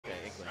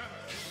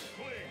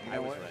I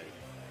was what?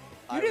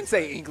 right. You didn't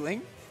say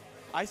Inkling.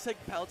 I said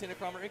Palutena,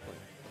 Cromer, Inkling.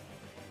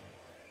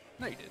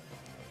 No, you did.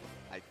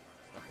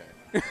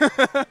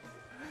 Okay.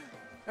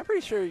 I'm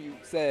pretty sure you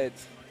said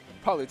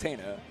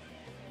Palutena,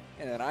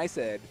 and then I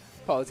said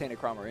Palutena,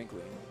 Cromer,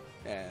 Inkling,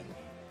 and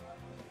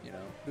you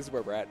know this is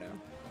where we're at now.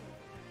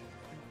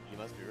 You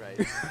must be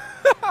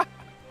right.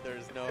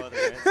 There's no other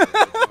answer.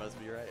 But you must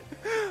be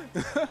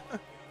right.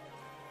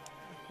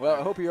 Well,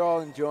 I hope you're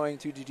all enjoying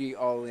 2GG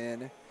All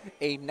In,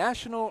 a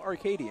national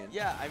Arcadian.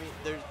 Yeah, I mean,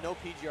 there's no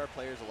PGR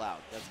players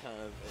allowed. That's kind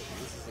of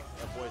this is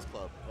a boys'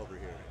 club over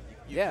here.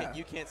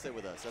 You can't sit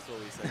with us. That's what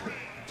we say.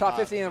 Top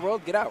 50 in the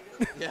world, get out.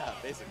 Yeah,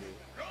 basically.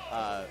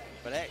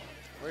 But hey,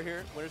 we're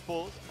here. Winners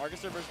pools.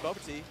 Arkistor versus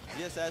Bobatea.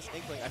 ZSS,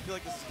 Inkling. I feel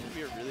like this is going to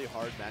be a really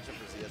hard matchup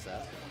for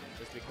ZSS,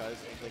 just because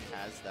Inkling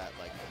has that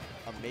like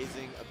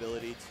amazing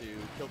ability to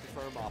kill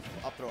confirm off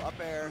up throw up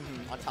air,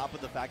 on top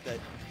of the fact that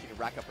she can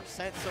rack up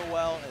percent so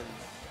well, and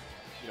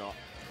you know,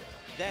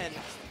 then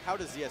how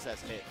does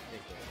ZSS hit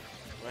Inkling?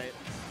 Right?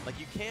 Like,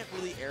 you can't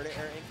really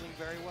air-to-air Inkling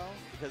very well,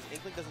 because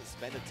Inkling doesn't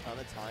spend a ton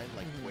of time,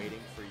 like, waiting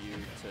for you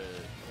to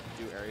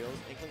do aerials.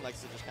 Inkling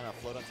likes to just kind of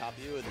float on top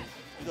of you and then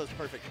do those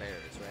perfect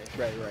pairs,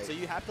 right? Right. So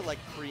you have to, like,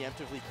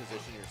 preemptively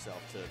position yourself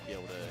to be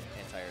able to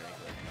anti-air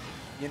Inkling.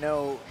 You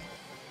know,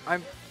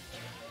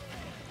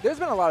 there's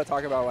been a lot of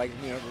talk about, like,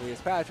 you know, the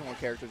latest patch and what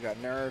characters got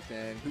nerfed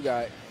and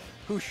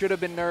who should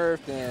have been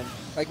nerfed, and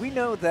like we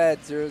know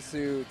that Zero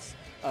Suit's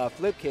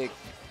flip kick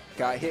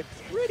got hit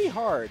pretty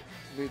hard.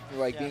 With,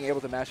 like, being able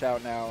to mash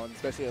out now, and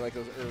especially like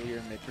those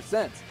earlier mid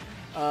percents.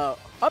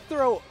 Up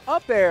throw,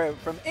 up air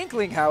from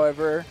Inkling,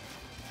 however.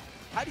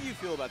 How do you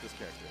feel about this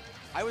character?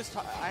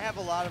 I have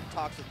a lot of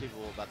talks with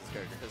people about this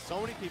character because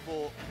so many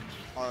people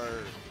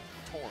are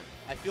torn.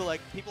 I feel like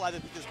people either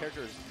think this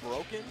character is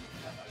broken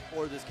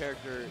or this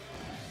character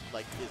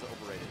like is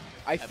overrated.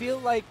 I feel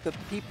like the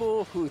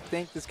people who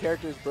think this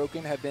character is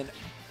broken have been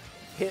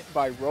hit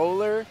by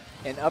roller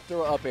and up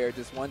throw up air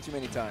just one too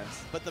many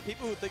times. But the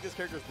people who think this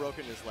character is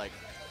broken is like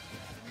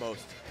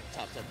most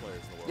top 10 players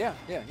in the world.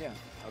 Yeah.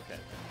 Okay.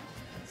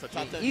 So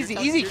top 10.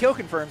 Easy kill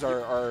confirms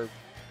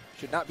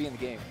should not be in the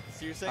game.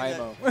 So you're saying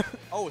IMO. that?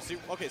 Oh, so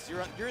okay. So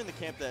you're in the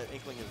camp that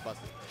Inkling is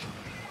busted.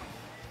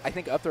 I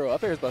think up throw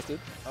up air is busted.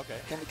 Okay.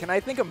 Can I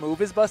think a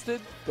move is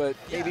busted, but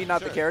maybe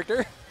not the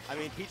character? I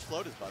mean, Peach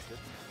Float is busted.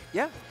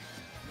 Yeah.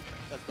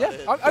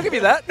 That's I'll give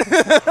you that.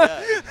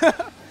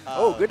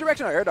 Oh, good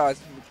direction on air dodge,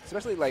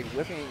 especially like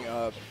whiffing,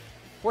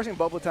 forcing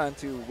bubble time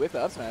to whiff the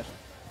up smash.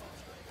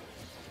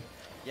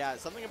 Yeah,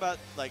 something about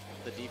like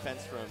the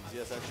defense from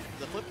ZSS.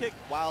 The flip kick,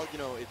 while you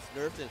know it's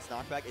nerfed and it's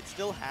knockback, it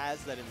still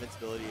has that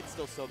invincibility. It's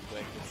still so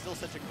quick. It's still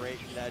such a great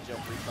net jump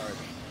retard.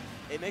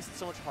 It makes it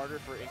so much harder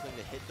for Inkling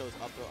to hit those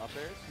up throw up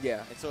airs.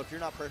 Yeah. And so if you're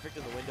not perfect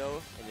in the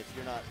window, and if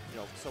you're not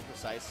so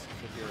precise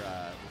with your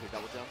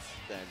double jumps,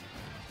 then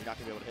you're not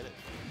gonna be able to hit it.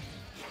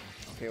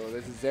 Okay, well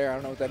this is there. I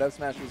don't know what that up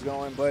smash was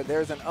going, but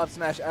there's an up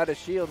smash out of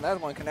shield, and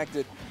that one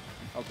connected.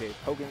 Okay,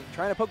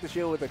 trying to poke the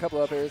shield with a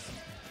couple up airs.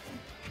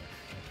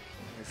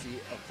 You see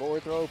a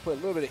forward throw, put a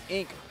little bit of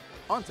ink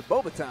onto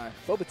Bobatea.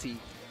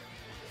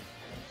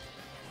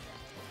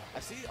 I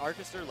see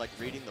Arkistor like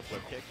reading the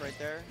flip kick right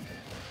there,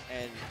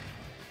 and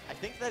I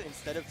think that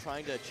instead of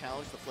trying to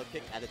challenge the flip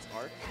kick at its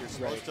arc, you're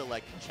supposed to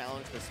like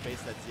challenge the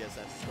space that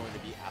ZSS is going to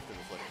be after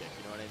the flip kick.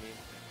 You know what I mean?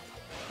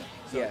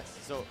 So, yes.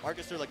 So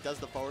Arkistor like does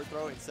the forward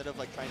throw instead of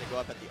like trying to go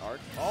up at the arc.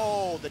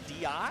 Oh, the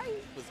DI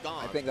was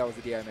gone. I think that was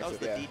the DI mix. That was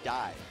the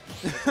D-die.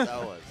 That's what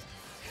that was.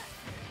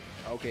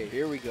 Okay,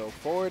 here we go.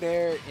 Forward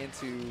air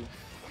into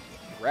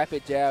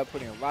rapid jab,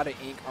 putting a lot of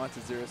ink onto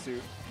Zero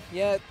Suit.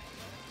 Yeah,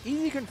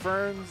 easy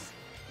confirms,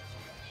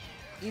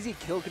 easy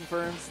kill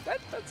confirms.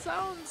 That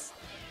sounds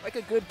like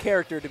a good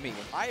character to me.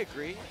 I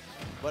agree,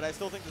 but I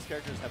still think this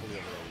character is heavily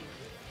overrated.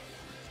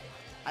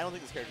 I don't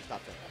think this character is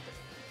top 10.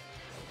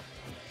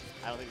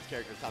 I don't think this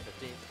character is top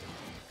 15.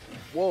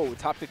 Whoa,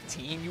 top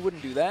 15? You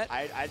wouldn't do that?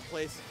 I'd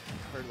place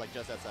her like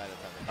just outside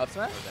of 10. Up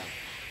smash?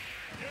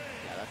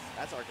 Yeah,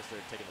 that's Arkistor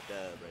taking the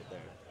dub right there.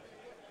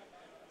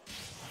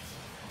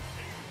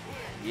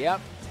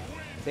 Yep,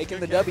 taking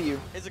the W.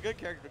 It's a good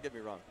character, don't get me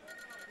wrong.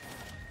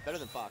 Better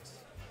than Fox.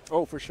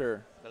 Oh, for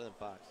sure. Better than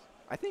Fox.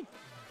 I think,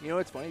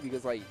 it's funny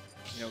because, like,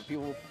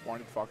 people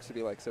wanted Fox to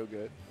be, like, so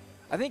good.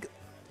 I think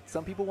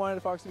some people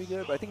wanted Fox to be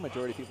good, but I think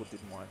majority of people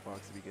didn't want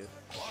Fox to be good.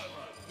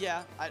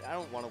 Yeah, I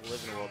don't want to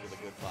live in a world with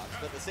a good Fox.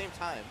 But at the same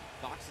time,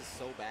 Fox is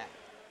so bad.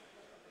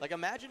 Like,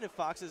 imagine if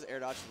Fox's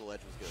air dodge to the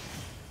ledge was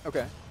good.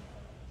 Okay.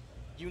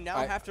 You now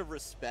have to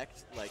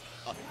respect, like,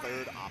 a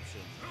third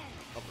option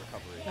of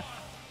recovery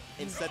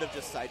instead of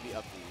just side B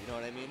up B. You know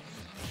what I mean?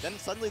 Then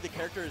suddenly the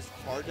character is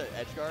hard to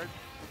edge guard.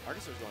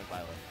 Arkistor's going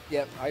Byleth.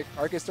 Yep,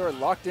 Arkistor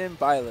locked in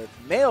Byleth.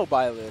 Male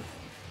Byleth.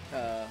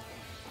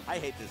 I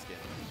hate this game.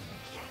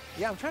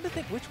 Yeah, I'm trying to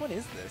think which one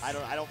is this. I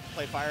don't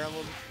play Fire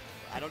Emblem.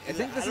 I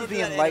think this is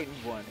the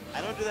enlightened one.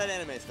 I don't do that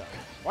anime stuff.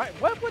 Why?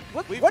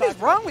 What is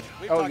wrong with?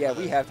 Oh yeah,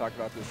 we have talked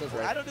about this. That's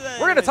right. I don't do that.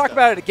 We're gonna talk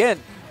about it again.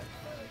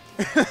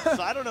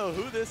 So I don't know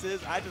who this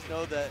is. I just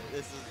know that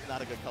this is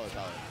not a good color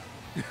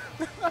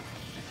palette.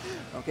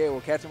 Okay,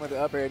 we'll catch him with the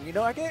up air. And you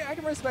know, I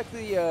can respect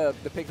the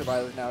pick to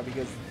Violet now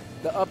because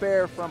the up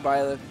air from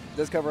Violet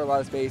does cover a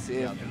lot of space.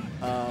 If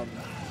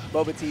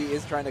Bobatea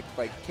is trying to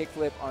like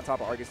kickflip on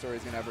top of Arkistor,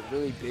 he's gonna have a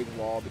really big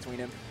wall between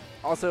him.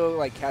 Also,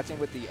 like catching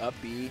with the up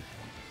B,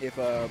 if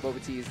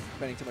Bobatea is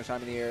spending too much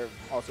time in the air,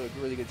 also a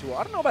really good tool.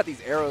 I don't know about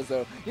these arrows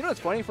though. You know what's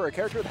funny, for a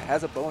character that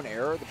has a bow and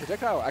arrow, the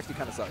projectile actually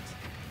kind of sucks.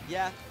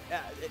 Yeah,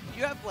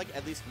 you have like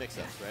at least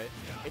mix-ups, right?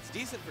 It's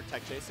decent for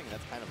tech chasing, and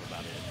that's kind of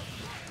about it.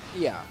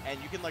 Yeah.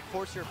 And you can like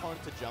force your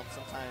opponent to jump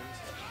sometimes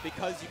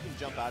because you can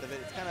jump out of it.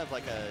 It's kind of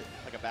like a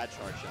bad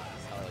charge shot.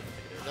 That's how I like to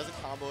think of it. It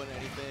doesn't combo into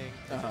anything.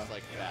 It's just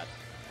like bad.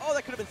 Oh,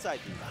 that could have been side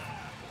B.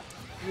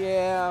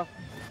 Yeah.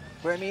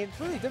 But I mean, it's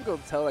really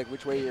difficult to tell like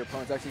which way your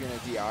opponent's actually going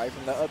to DI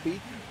from the up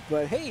B.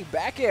 But hey,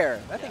 back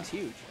air. That thing's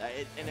huge.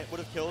 And it would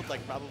have killed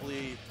like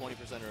probably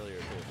 20% earlier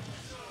too.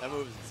 That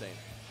move is insane.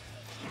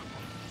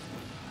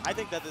 I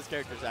think that this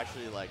character is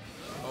actually like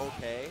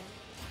okay.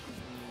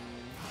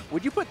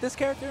 Would you put this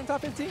character in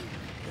top 15?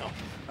 No.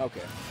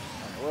 Okay.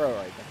 We're all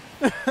right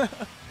then.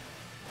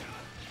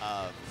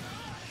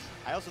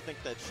 I also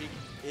think that she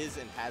is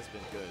and has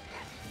been good,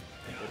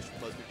 which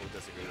most people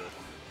disagree with.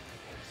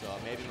 So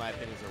maybe my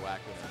opinions are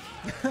whack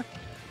with them.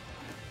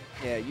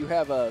 Yeah, you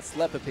have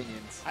slep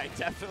opinions. I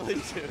definitely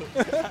do.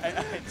 I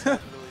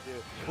definitely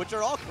do. Which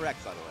are all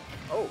correct, by the way.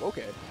 Oh,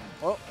 okay.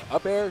 Well,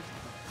 up air.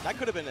 That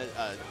could have been a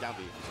down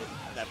B.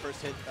 That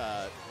first hit,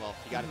 well,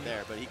 he got it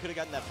there, but he could have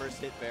gotten that first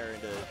hit fair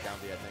into down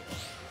B, I think.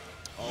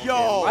 Okay. Yo!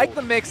 I like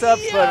the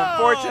mix-ups, but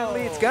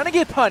unfortunately, it's going to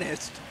get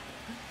punished.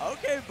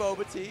 Okay,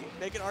 Bobatea,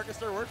 making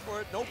Arkistor work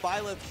for it. No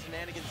Violet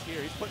shenanigans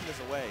here. He's putting this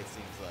away, it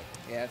seems like.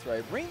 Yeah, that's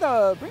right. Bring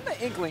the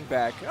Inkling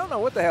back. I don't know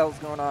what the hell is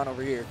going on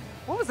over here.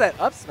 What was that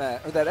up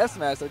smash, or that F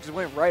smash that just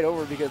went right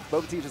over because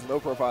Bobatea just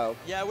low profiled?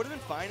 Yeah, it would have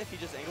been fine if he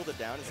just angled it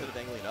down instead of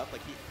angling up.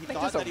 Like he I think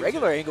thought just that a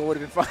regular angle would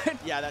have been fine.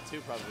 Yeah, that too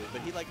probably.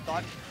 But he like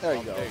thought. There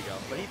you go. There you go.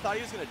 But he thought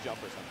he was gonna jump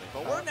or something.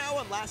 But we're now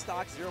on last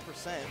stock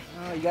 0%.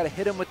 Oh, you got to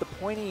hit him with the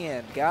pointy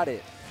end. Got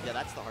it. Yeah,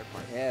 that's the hard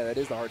part. Yeah, that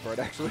is the hard part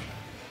actually.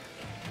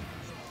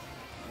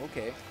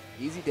 Okay,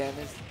 easy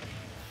damage.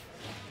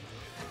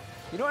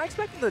 You know, I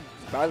expected the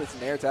Violet's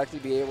Nair to actually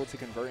be able to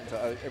convert into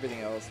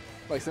everything else,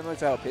 like similar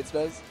to how Pitts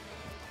does.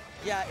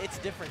 Yeah, it's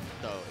different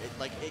though.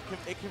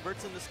 It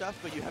converts into stuff,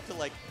 but you have to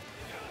like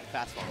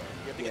fast follow.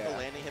 You have to get the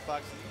landing hitbox.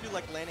 You can do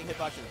like landing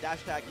hitbox and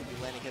dash attack. You can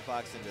do landing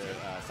hitbox into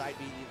side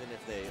B even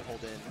if they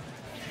hold in.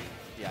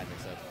 Yeah,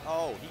 mix up.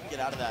 Oh, he can get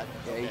out of that.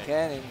 Yeah, okay. he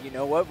can, and you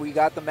know what? We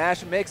got the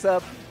mash mix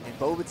up, and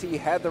Bobatea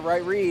had the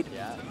right read.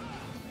 Yeah.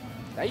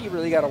 Now you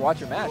really got to watch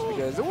your mash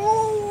because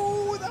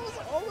ooh, that was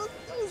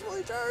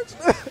fully charged.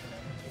 That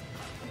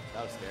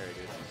was scary,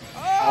 dude.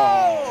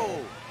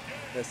 Oh!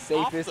 The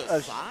safest. Off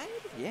the side?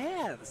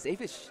 Yeah, the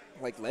safest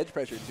like ledge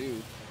pressure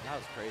too. That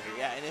was crazy.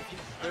 Yeah, and if you,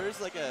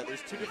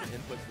 there's two different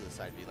inputs for the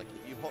side B. Like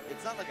if you hold,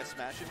 it's not like a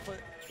smash input,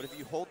 but if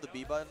you hold the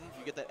B button,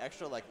 you get that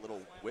extra like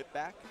little whip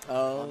back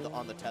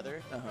on the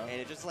tether,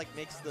 and it just like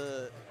makes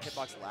the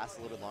hitbox last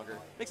a little bit longer.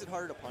 Makes it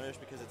harder to punish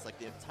because it's like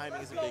the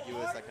timing is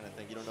ambiguous, that kind of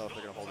thing. You don't know if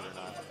they're gonna hold it or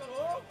not.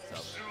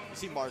 So you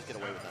see Mars get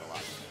away with that a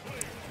lot.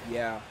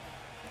 Yeah.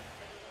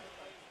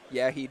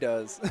 Yeah, he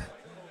does.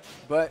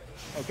 But,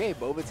 okay,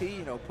 Bobatea,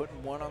 you know,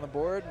 putting one on the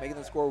board, making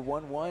the score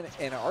 1-1,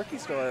 and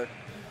Arkistor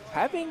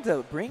having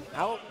to bring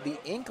out the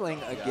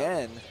Inkling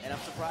again. And I'm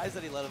surprised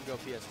that he let him go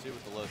PS2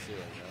 with the low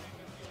ceiling, you know?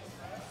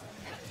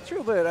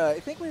 True, but I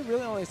think we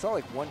really only saw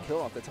like one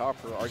kill off the top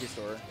for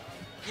Arkistor.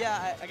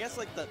 Yeah, I guess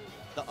like the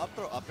up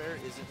throw up air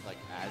isn't like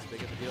as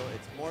big of a deal.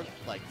 It's more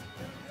like,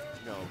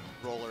 you know,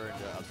 roller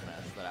into up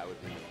smash that I would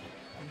be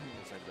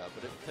concerned about.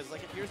 But because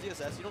like if you're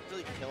ZSS, you don't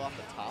really kill off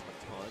the top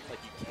a ton. Like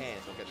you can,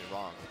 don't get me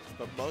wrong.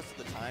 But most of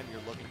the time,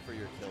 you're looking for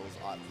your kills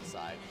on the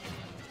side.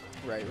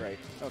 Right, right.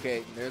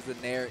 Okay, there's the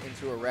Nair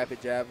into a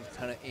rapid jab, a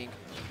ton of ink.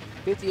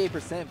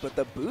 58%, but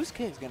the boost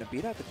kick is going to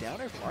beat out the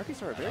downer from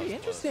Arkistor. Very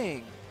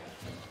interesting.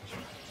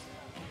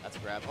 That's a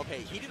grab. Okay,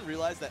 he didn't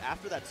realize that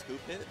after that scoop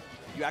hit,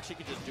 you actually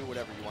can just do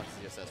whatever you want to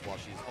ZSS while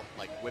she's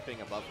like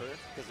whipping above her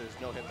because there's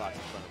no hitbox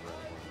in front of her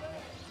anymore.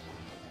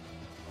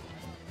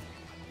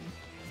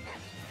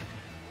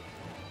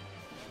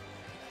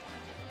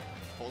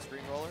 Full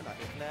screen roller, not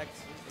gonna connect.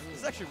 This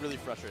is actually really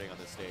frustrating on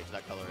this stage,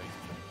 that coloring.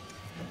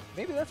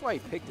 Maybe that's why he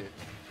picked it.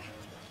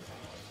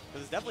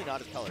 Because it's definitely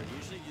not his color. He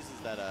usually uses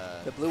that,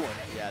 the blue one.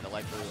 Yeah, the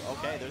light blue.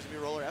 Okay, there's gonna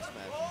be a roller F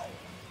smash.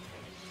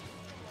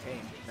 Okay,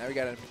 now we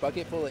got a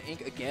bucket full of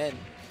ink again.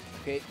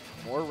 Okay,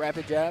 more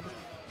rapid jab.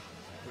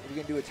 We're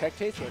gonna do a tech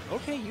chase, but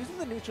okay, using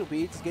the neutral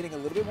beats, getting a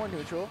little bit more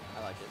neutral.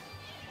 I like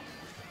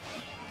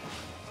it.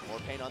 More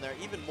pain on there,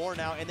 even more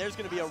now, and there's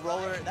gonna be a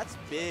roller. That's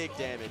big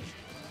damage.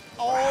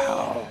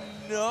 Oh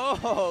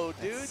no,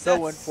 dude! That's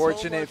so that's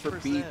unfortunate so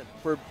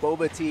for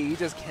Bobatea. He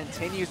just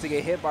continues to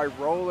get hit by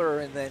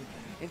roller and then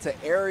into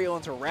aerial,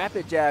 into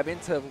rapid jab,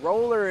 into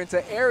roller,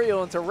 into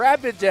aerial, into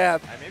rapid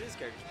jab. Maybe this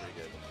character's pretty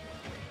good.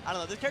 I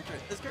don't know. This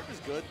character's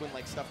good when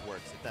like stuff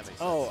works. If that makes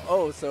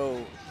sense.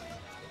 So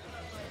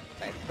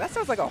that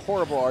sounds like a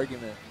horrible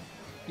argument.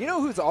 You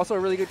know who's also a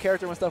really good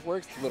character when stuff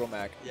works? Little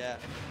Mac. Yeah.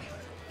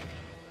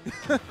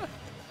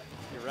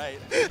 You're you're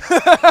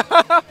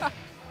right.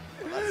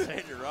 I'm not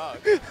saying you're wrong.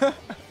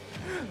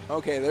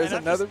 Okay, there's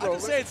another roller. I'm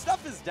just saying,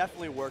 stuff is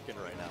definitely working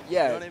right now.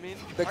 Yeah. You know what I mean?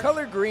 The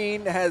color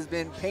green has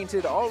been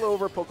painted all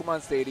over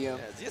Pokemon Stadium.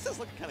 Yeah, ZSS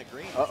looking kind of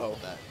green. Uh-oh.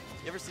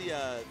 You ever see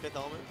Fifth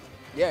Element?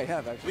 Yeah, I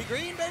have, actually. We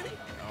green, baby?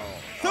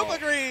 Oh. Super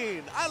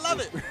green! I love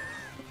it!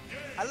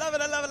 I love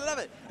it, I love it, I love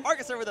it.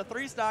 Arkistor with a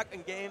 3-stock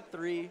in Game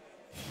 3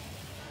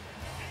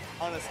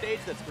 on a stage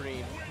that's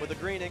green with a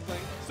green Inkling.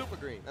 Super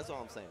green, that's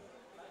all I'm saying.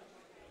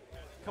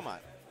 Come on.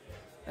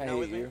 I Now hate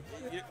with me? you.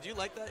 Do you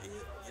like that?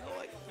 You don't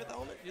like Fifth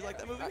Element? Do you like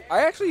that movie?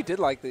 I actually did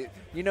like the.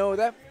 You know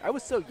that I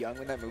was so young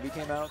when that movie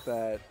came out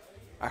that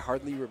I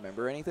hardly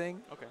remember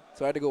anything. Okay.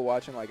 So I had to go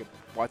watch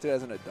it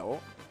as an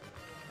adult.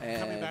 And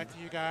Coming back to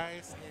you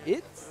guys.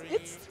 it's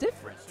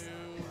different. 2,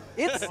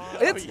 It's 1.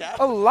 it's yeah.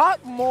 a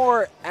lot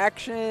more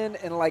action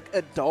and like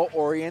adult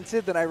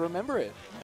oriented than I remember it.